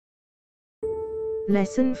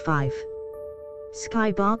Lesson 5.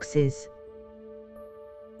 Skyboxes.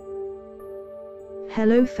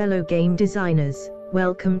 Hello fellow game designers,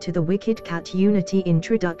 welcome to the Wicked Cat Unity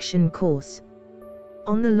Introduction course.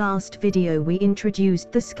 On the last video we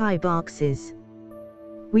introduced the Skyboxes.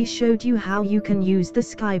 We showed you how you can use the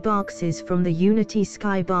Skyboxes from the Unity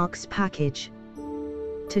Skybox package.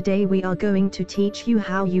 Today we are going to teach you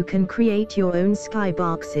how you can create your own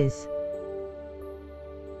Skyboxes.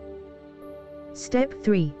 Step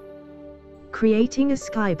 3. Creating a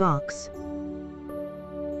Skybox.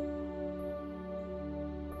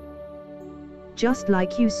 Just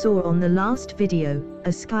like you saw on the last video, a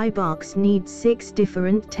Skybox needs 6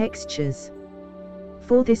 different textures.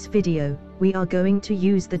 For this video, we are going to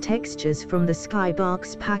use the textures from the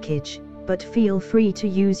Skybox package, but feel free to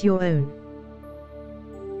use your own.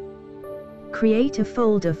 Create a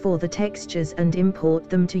folder for the textures and import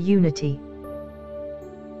them to Unity.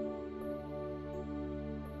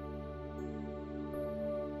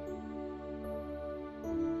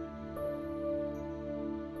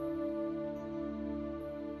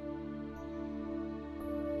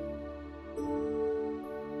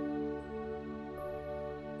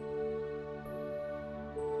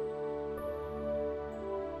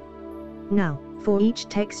 Now, for each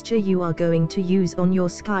texture you are going to use on your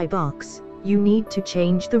Skybox, you need to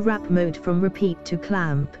change the wrap mode from repeat to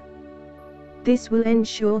clamp. This will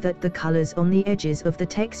ensure that the colors on the edges of the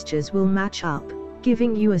textures will match up,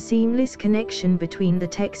 giving you a seamless connection between the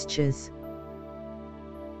textures.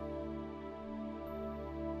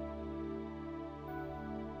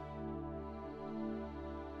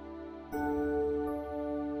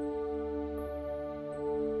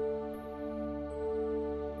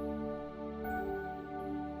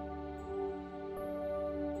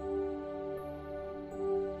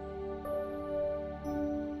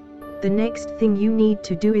 The next thing you need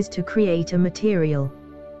to do is to create a material.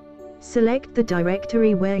 Select the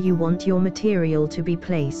directory where you want your material to be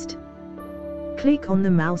placed. Click on the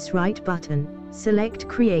mouse right button, select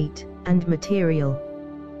Create, and Material.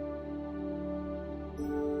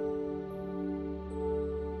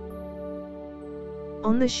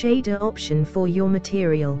 On the shader option for your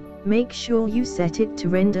material, make sure you set it to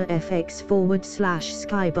render fx/skybox.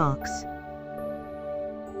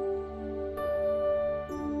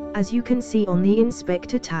 As you can see on the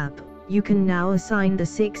Inspector tab, you can now assign the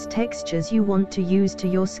 6 textures you want to use to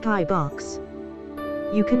your Skybox.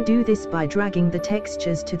 You can do this by dragging the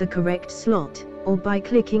textures to the correct slot, or by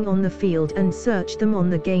clicking on the field and search them on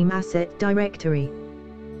the Game Asset directory.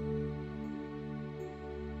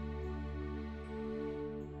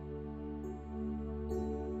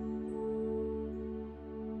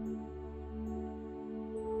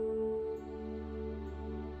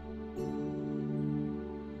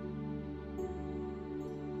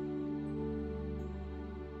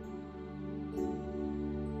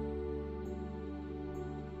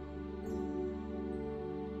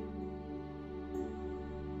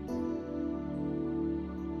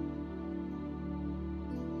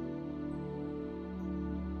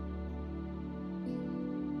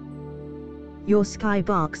 Your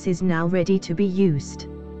Skybox is now ready to be used.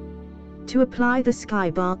 To apply the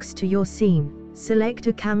Skybox to your scene, select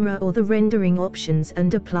a camera or the rendering options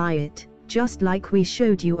and apply it, just like we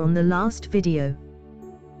showed you on the last video.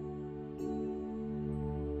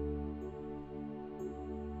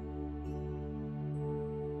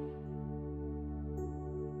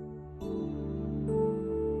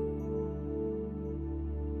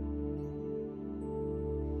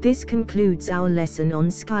 This concludes our lesson on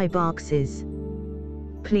Skyboxes.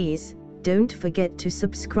 Please, don't forget to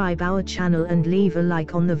subscribe our channel and leave a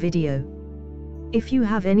like on the video. If you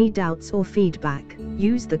have any doubts or feedback,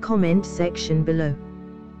 use the comment section below.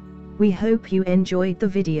 We hope you enjoyed the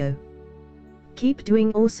video. Keep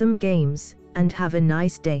doing awesome games, and have a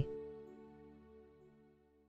nice day.